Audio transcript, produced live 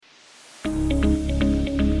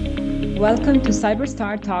Welcome to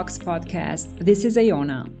Cyberstar Talks podcast. This is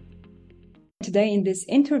Iona. Today in this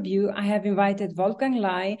interview, I have invited Wolfgang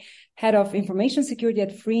Ley, Head of Information Security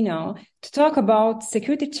at Freenode, to talk about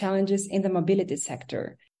security challenges in the mobility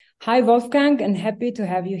sector. Hi, Wolfgang, and happy to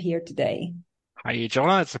have you here today. Hi,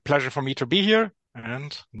 Jonah. It's a pleasure for me to be here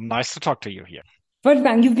and nice to talk to you here.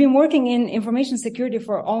 Wolfgang, you've been working in information security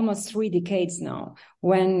for almost 3 decades now,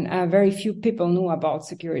 when very few people knew about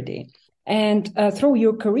security. And through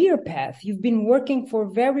your career path, you've been working for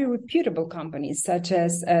very reputable companies such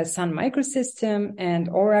as Sun Microsystem and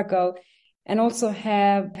Oracle, and also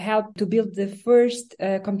have helped to build the first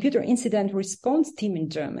computer incident response team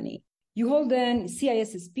in Germany. You hold an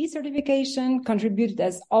CISSP certification, contributed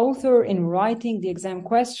as author in writing the exam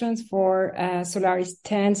questions for Solaris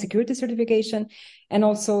 10 security certification, and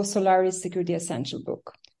also Solaris Security Essential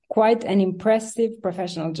book. Quite an impressive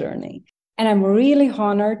professional journey. And I'm really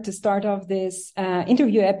honored to start off this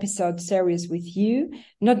interview episode series with you,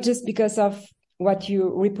 not just because of what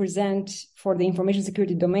you represent for the information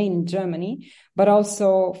security domain in Germany, but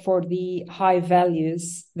also for the high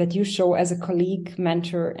values that you show as a colleague,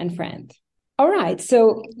 mentor, and friend. All right,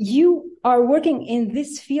 so you are working in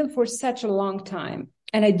this field for such a long time.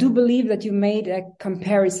 And I do believe that you made a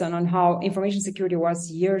comparison on how information security was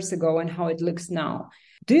years ago and how it looks now.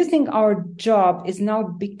 Do you think our job is now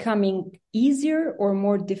becoming easier or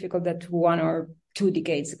more difficult than 1 or 2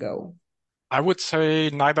 decades ago? I would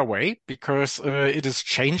say neither way, because it is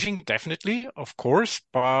changing, definitely, of course,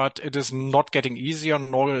 but it is not getting easier,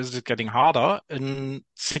 nor is it getting harder. And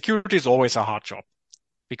security is always a hard job,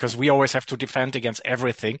 because we always have to defend against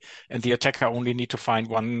everything, and the attacker only need to find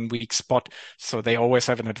one weak spot, so they always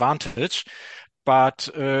have an advantage. But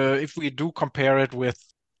if we do compare it with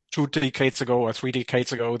 2 decades ago or 3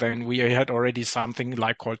 decades ago, then we had already something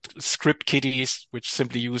like called script kiddies, which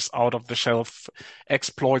simply use out-of-the-shelf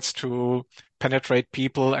exploits to penetrate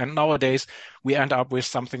people. And nowadays, we end up with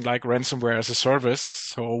something like ransomware as a service.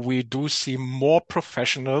 So we do see more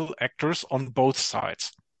professional actors on both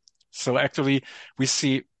sides. So actually, we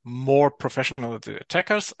see more professional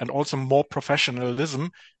attackers and also more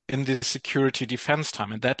professionalism in the security defense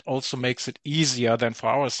time. And that also makes it easier than for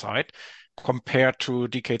our side, compared to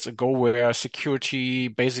decades ago, where security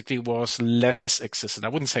basically was less existent. I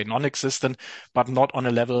wouldn't say non-existent, but not on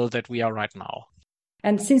a level that we are right now.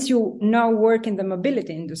 And since you now work in the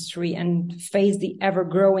mobility industry and face the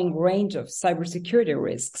ever-growing range of cybersecurity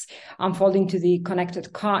risks unfolding to the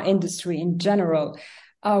connected car industry in general,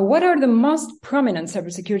 what are the most prominent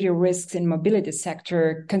cybersecurity risks in mobility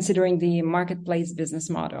sector, considering the marketplace business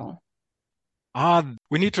model?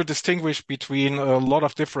 We need to distinguish between a lot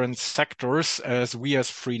of different sectors, as we as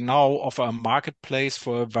Freenode offer a marketplace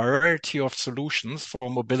for a variety of solutions for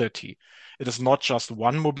mobility. It is not just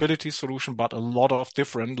one mobility solution, but a lot of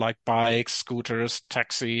different, like bikes, scooters,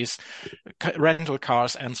 taxis, rental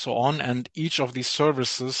cars, and so on. And each of these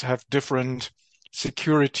services have different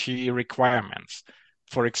security requirements.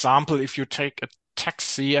 For example, if you take a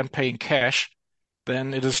taxi and pay in cash,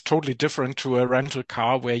 then it is totally different to a rental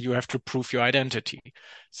car where you have to prove your identity.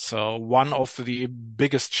 So one of the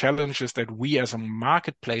biggest challenges that we as a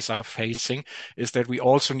marketplace are facing is that we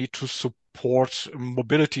also need to support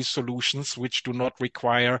mobility solutions which do not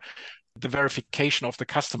require the verification of the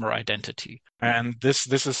customer identity. And this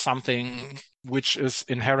is something which is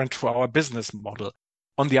inherent to our business model.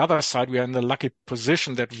 On the other side, we are in the lucky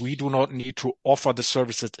position that we do not need to offer the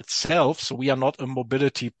services itself. So we are not a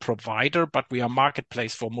mobility provider, but we are a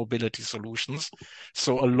marketplace for mobility solutions.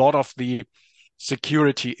 So a lot of the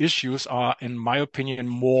security issues are, in my opinion,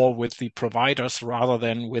 more with the providers rather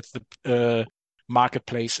than with the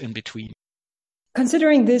marketplace in between.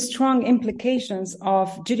 Considering the strong implications of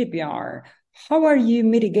GDPR, how are you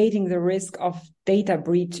mitigating the risk of data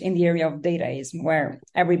breach in the area of dataism, where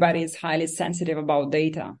everybody is highly sensitive about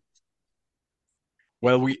data?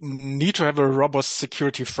 Well, we need to have a robust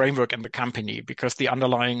security framework in the company, because the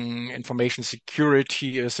underlying information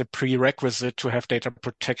security is a prerequisite to have data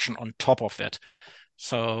protection on top of that.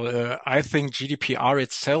 So I think GDPR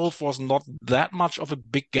itself was not that much of a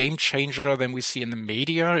big game changer than we see in the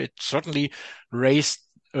media. It certainly raised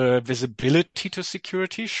visibility to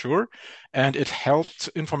security, sure, and it helped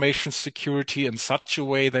information security in such a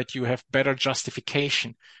way that you have better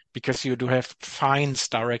justification, because you do have fines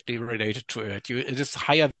directly related to it. It is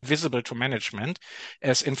higher visible to management,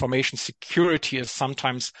 as information security is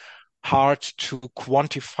sometimes hard to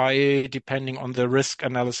quantify depending on the risk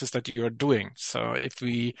analysis that you are doing. So if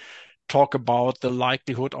we talk about the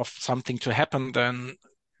likelihood of something to happen, then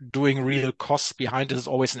doing real costs behind it is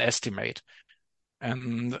always an estimate.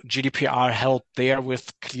 And GDPR helped there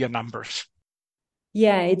with clear numbers.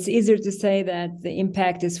 Yeah, it's easier to say that the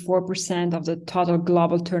impact is 4% of the total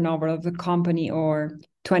global turnover of the company or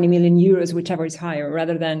 20 million euros, whichever is higher,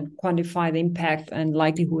 rather than quantify the impact and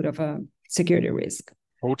likelihood of a security risk.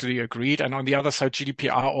 Totally agreed. And on the other side,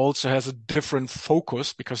 GDPR also has a different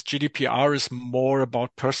focus because GDPR is more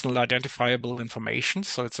about personal identifiable information.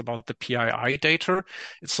 So it's about the PII data.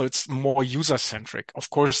 So it's more user-centric. Of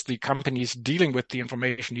course, the companies dealing with the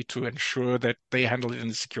information need to ensure that they handle it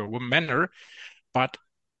in a secure manner. But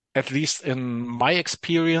at least in my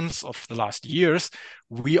experience of the last years,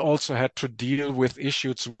 we also had to deal with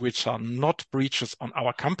issues which are not breaches on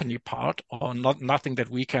our company part or nothing that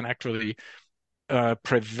we can actually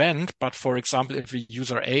prevent. But for example, if a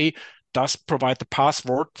user A does provide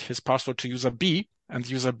his password to user B, and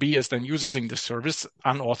user B is then using the service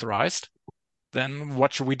unauthorized, then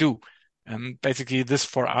what should we do? And basically this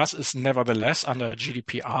for us is nevertheless under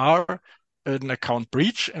GDPR an account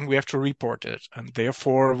breach, and we have to report it. And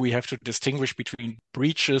therefore we have to distinguish between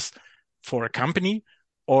breaches for a company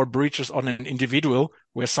or breaches on an individual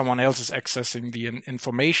where someone else is accessing the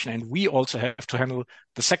information. And we also have to handle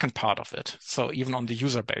the second part of it. So even on the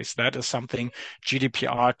user base, that is something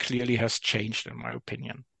GDPR clearly has changed, in my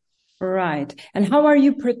opinion. Right. And how are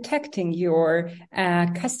you protecting your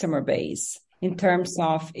customer base in terms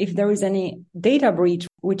of if there is any data breach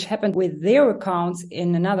which happened with their accounts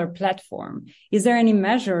in another platform? Is there any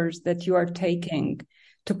measures that you are taking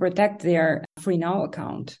to protect their FreeNow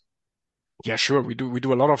account? Yeah, sure. We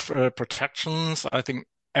do a lot of protections. I think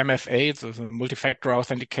MFA, the multi-factor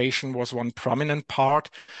authentication, was one prominent part,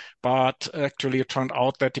 but actually it turned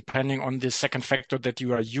out that depending on the second factor that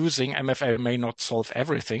you are using, MFA may not solve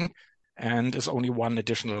everything and is only one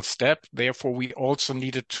additional step. Therefore, we also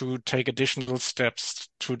needed to take additional steps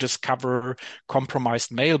to discover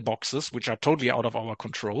compromised mailboxes, which are totally out of our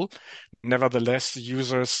control. Nevertheless,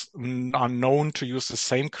 users are known to use the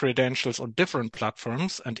same credentials on different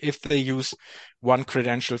platforms. And if they use one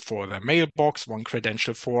credential for their mailbox, one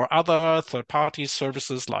credential for other third-party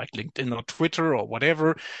services like LinkedIn or Twitter or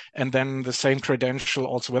whatever, and then the same credential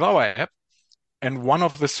also with our app, and one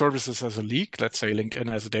of the services has a leak, let's say LinkedIn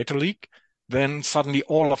has a data leak, then suddenly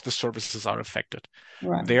all of the services are affected.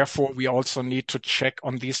 Right. Therefore, we also need to check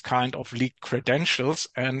on these kind of leaked credentials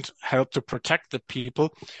and help to protect the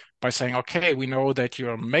people by saying, okay, we know that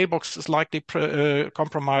your mailbox is likely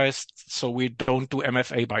compromised, so we don't do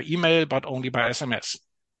MFA by email, but only by SMS.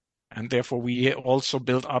 And therefore, we also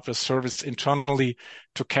build up a service internally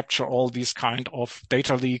to capture all these kind of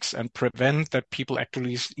data leaks and prevent that people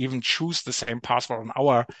actually even choose the same password on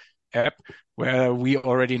our app, where we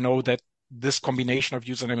already know that this combination of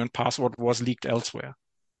username and password was leaked elsewhere.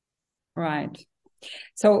 Right.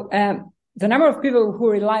 So the number of people who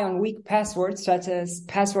rely on weak passwords, such as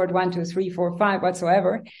password 1, 2, 3, 4, 5,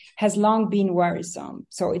 whatsoever, has long been worrisome.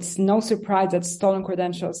 So it's no surprise that stolen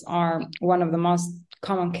credentials are one of the most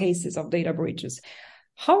common cases of data breaches.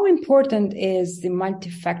 How important is the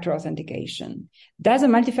multi-factor authentication? Does a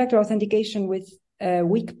multi-factor authentication with a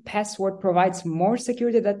weak password provides more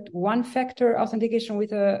security than one-factor authentication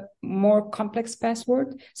with a more complex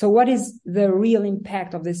password? So what is the real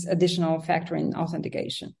impact of this additional factor in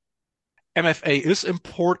authentication? MFA is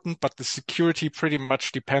important, but the security pretty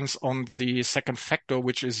much depends on the second factor,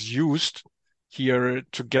 which is used here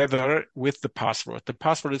together with the password. The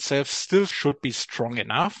password itself still should be strong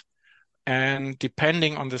enough. And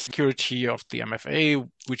depending on the security of the MFA,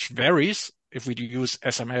 which varies, if we use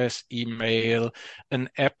SMS, email, an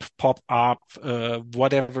app pop-up,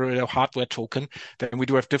 whatever, a hardware token, then we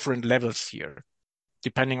do have different levels here.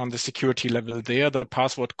 Depending on the security level there, the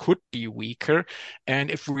password could be weaker. And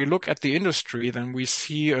if we look at the industry, then we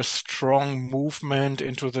see a strong movement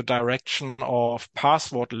into the direction of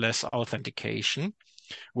passwordless authentication,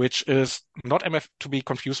 which is not to be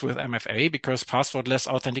confused with MFA, because passwordless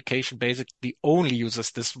authentication basically only uses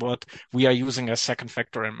this what we are using as second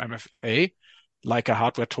factor in MFA, like a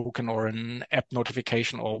hardware token or an app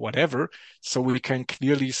notification or whatever. So we can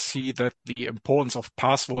clearly see that the importance of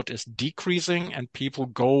password is decreasing and people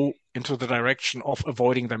go into the direction of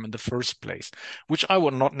avoiding them in the first place, which I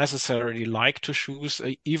would not necessarily like to choose.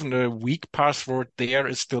 Even a weak password there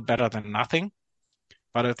is still better than nothing.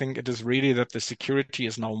 But I think it is really that the security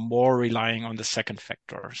is now more relying on the second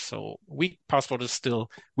factor. So weak password with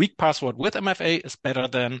MFA is better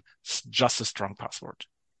than just a strong password.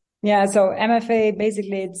 Yeah, so MFA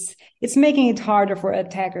basically It's making it harder for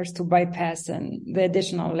attackers to bypass the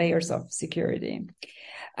additional layers of security.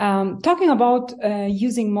 Talking about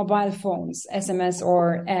using mobile phones, SMS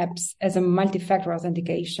or apps as a multi-factor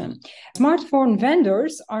authentication. Smartphone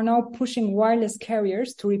vendors are now pushing wireless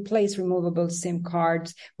carriers to replace removable SIM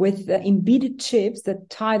cards with embedded chips that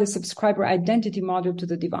tie the subscriber identity module to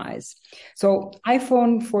the device. So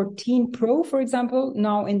iPhone 14 Pro, for example,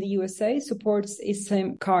 now in the USA supports a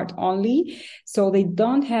SIM card only. So they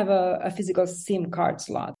don't have a physical SIM card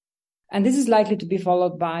slot. And this is likely to be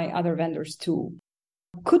followed by other vendors too.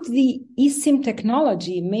 Could the eSIM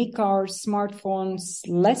technology make our smartphones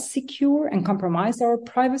less secure and compromise our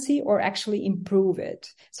privacy, or actually improve it?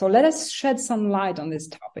 So let us shed some light on this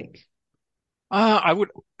topic. I would,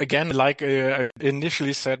 again, like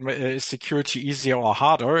initially said, is security easier or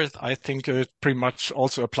harder? I think it pretty much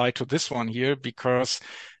also apply to this one here, because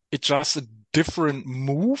it's just a different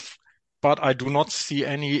move. But I do not see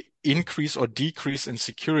any increase or decrease in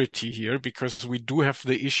security here, because we do have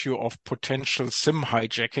the issue of potential SIM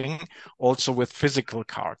hijacking also with physical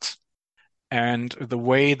cards. And the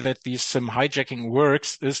way that these SIM hijacking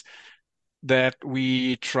works is that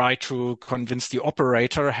we try to convince the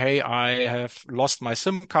operator, hey, I have lost my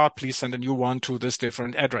SIM card, please send a new one to this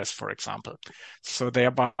different address, for example. So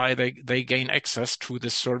thereby they gain access to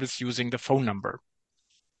this service using the phone number.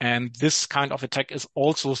 And this kind of attack is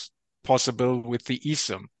also possible with the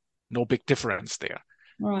eSIM. No big difference there.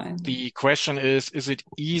 Right. The question is it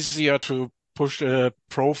easier to push a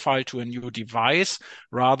profile to a new device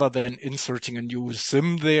rather than inserting a new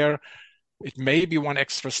SIM there? It may be one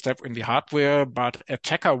extra step in the hardware, but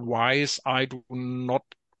attacker-wise, I do not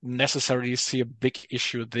necessarily see a big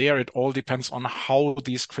issue there. It all depends on how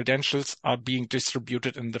these credentials are being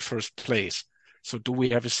distributed in the first place. So do we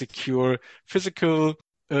have a secure physical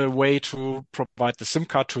way to provide the SIM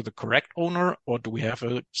card to the correct owner, or do we have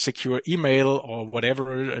a secure email or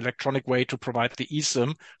whatever electronic way to provide the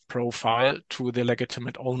eSIM profile to the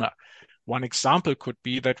legitimate owner? One example could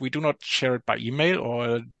be that we do not share it by email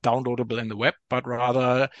or downloadable in the web, but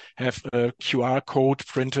rather have a QR code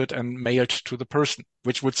printed and mailed to the person,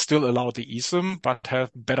 which would still allow the eSIM, but have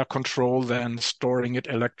better control than storing it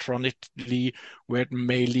electronically, where it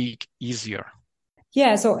may leak easier.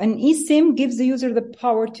 Yeah, so an eSIM gives the user the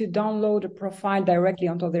power to download a profile directly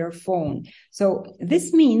onto their phone. So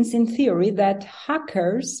this means, in theory, that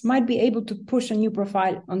hackers might be able to push a new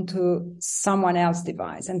profile onto someone else's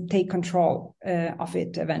device and take control of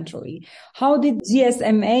it eventually. How did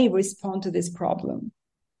GSMA respond to this problem?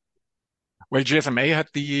 Well, GSMA had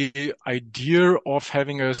the idea of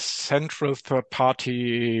having a central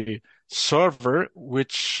third-party server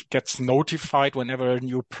which gets notified whenever a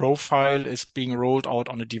new profile is being rolled out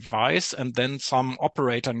on a device, and then some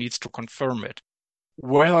operator needs to confirm it.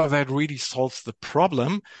 Whether that really solves the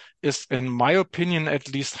problem is, in my opinion,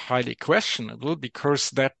 at least highly questionable, because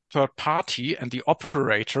that third party and the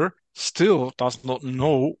operator still does not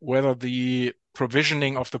know whether the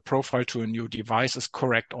provisioning of the profile to a new device is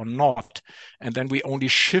correct or not. And then we only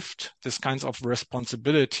shift this kind of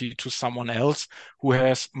responsibility to someone else who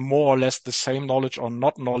has more or less the same knowledge or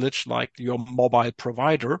not knowledge like your mobile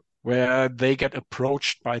provider, where they get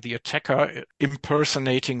approached by the attacker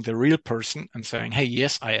impersonating the real person and saying, hey,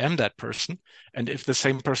 yes, I am that person. And if the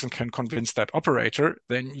same person can convince that operator,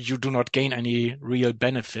 then you do not gain any real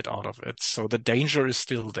benefit out of it. So the danger is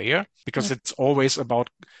still there, because it's always about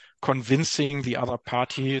convincing the other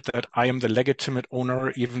party that I am the legitimate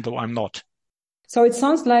owner, even though I'm not. So it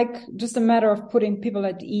sounds like just a matter of putting people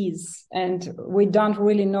at ease, and we don't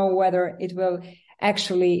really know whether it will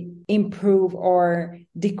actually improve or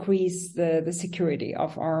decrease the security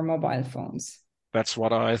of our mobile phones. That's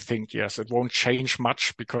what I think, yes. It won't change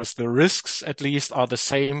much, because the risks at least are the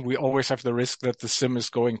same. We always have the risk that the SIM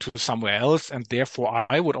is going to somewhere else. And therefore,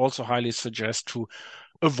 I would also highly suggest to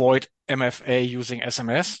avoid MFA using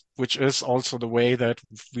SMS, which is also the way that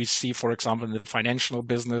we see, for example, in the financial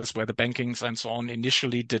business, where the bankings and so on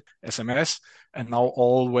initially did SMS, and now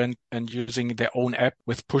all went and using their own app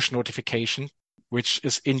with push notification, which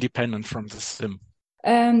is independent from the SIM.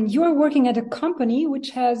 You are working at a company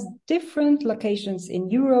which has different locations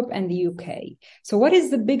in Europe and the UK. So what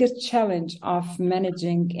is the biggest challenge of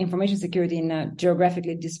managing information security in a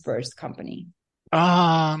geographically dispersed company?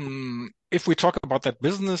 If we talk about that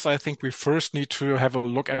business, I think we first need to have a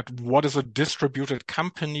look at what is a distributed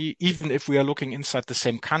company, even if we are looking inside the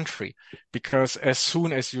same country. Because as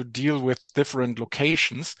soon as you deal with different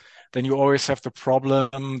locations, then you always have the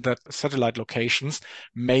problem that satellite locations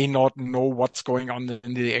may not know what's going on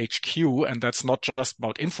in the HQ. And that's not just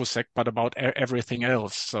about InfoSec, but about everything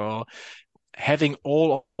else. So having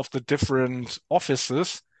all of the different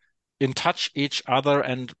offices in touch each other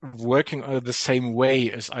and working the same way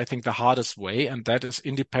is, I think, the hardest way. And that is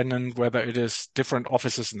independent, whether it is different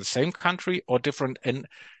offices in the same country or different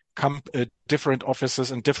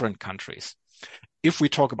offices in different countries. If we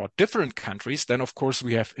talk about different countries, then of course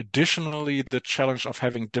we have additionally the challenge of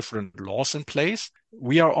having different laws in place.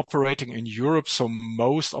 We are operating in Europe, so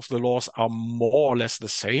most of the laws are more or less the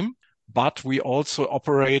same. But we also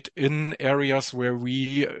operate in areas where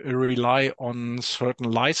we rely on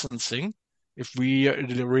certain licensing. If we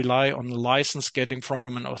rely on license getting from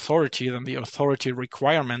an authority, then the authority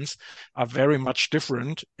requirements are very much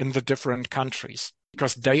different in the different countries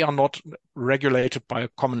because they are not regulated by a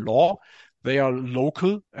common law. They are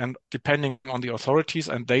local and depending on the authorities,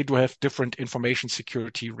 and they do have different information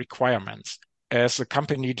security requirements. As a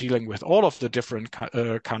company dealing with all of the different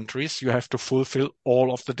countries, you have to fulfill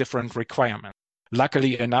all of the different requirements.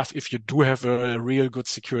 Luckily enough, if you do have a real good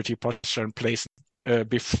security posture in place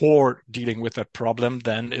before dealing with that problem,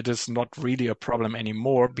 then it is not really a problem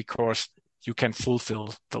anymore because you can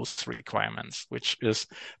fulfill those requirements, which is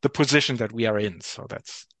the position that we are in. So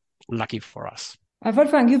that's lucky for us.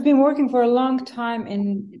 Wolfgang, you've been working for a long time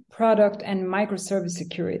in product and microservice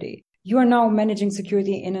security. You are now managing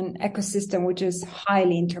security in an ecosystem which is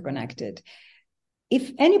highly interconnected.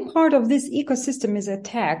 If any part of this ecosystem is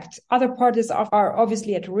attacked, other parties are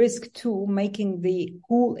obviously at risk too, making the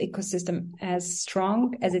whole ecosystem as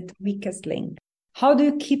strong as its weakest link. How do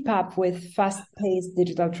you keep up with fast-paced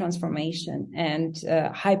digital transformation and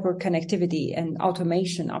hyper-connectivity and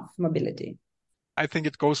automation of mobility? I think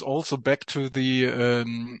it goes also back to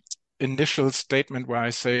the initial statement where I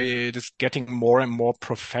say it is getting more and more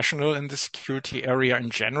professional in the security area in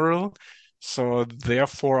general. So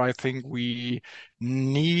therefore, I think we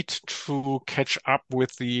need to catch up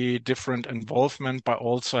with the different involvement by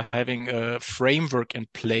also having a framework in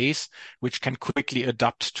place which can quickly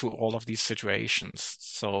adapt to all of these situations.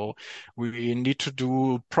 So we need to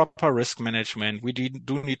do proper risk management. We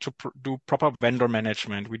do need to do proper vendor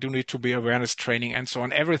management. We do need to be awareness training and so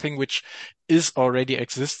on. Everything which is already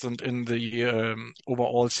existent in the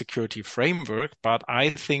overall security framework. But I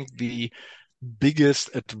think the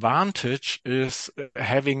biggest advantage is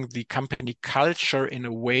having the company culture in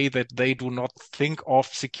a way that they do not think of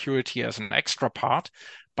security as an extra part,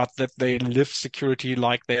 but that they live security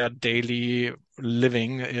like their daily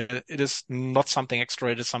living. It is not something extra.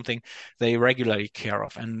 It is something they regularly care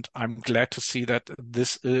of. And I'm glad to see that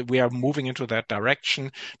we are moving into that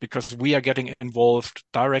direction because we are getting involved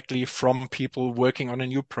directly from people working on a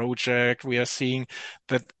new project. We are seeing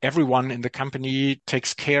that everyone in the company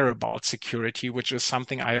takes care about security, which is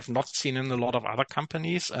something I have not seen in a lot of other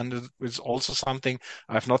companies. And it is also something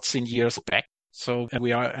I've not seen years back. So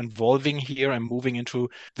we are evolving here and moving into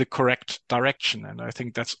the correct direction. And I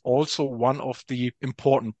think that's also one of the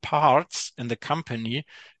important parts in the company.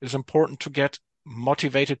 It's important to get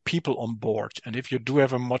motivated people on board. And if you do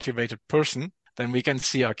have a motivated person, then we can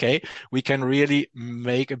see, okay, we can really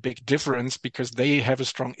make a big difference because they have a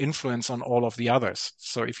strong influence on all of the others.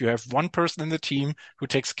 So if you have one person in the team who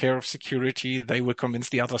takes care of security, they will convince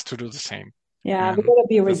the others to do the same. Yeah, we gotta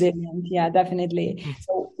be resilient. Yeah, definitely.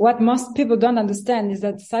 So what most people don't understand is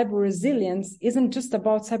that cyber resilience isn't just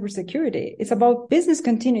about cybersecurity. It's about business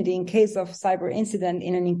continuity in case of cyber incident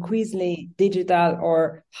in an increasingly digital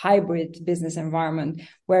or hybrid business environment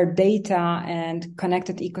where data and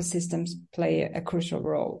connected ecosystems play a crucial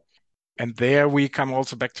role. And there we come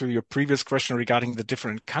also back to your previous question regarding the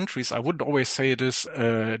different countries. I wouldn't always say it is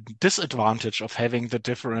a disadvantage of having the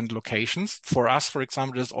different locations. For us, for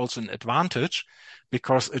example, it is also an advantage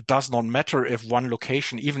because it does not matter if one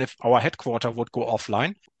location, even if our headquarters would go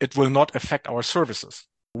offline, it will not affect our services.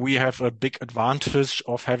 We have a big advantage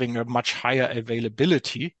of having a much higher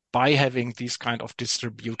availability by having these kind of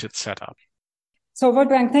distributed setup. So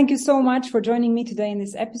Wolfgang, thank you so much for joining me today in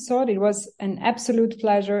this episode. It was an absolute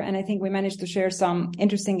pleasure. And I think we managed to share some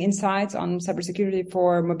interesting insights on cybersecurity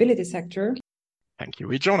for mobility sector. Thank you,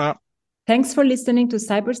 Ijona. Thanks for listening to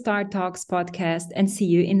Cyberstar Talks podcast and see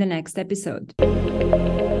you in the next episode.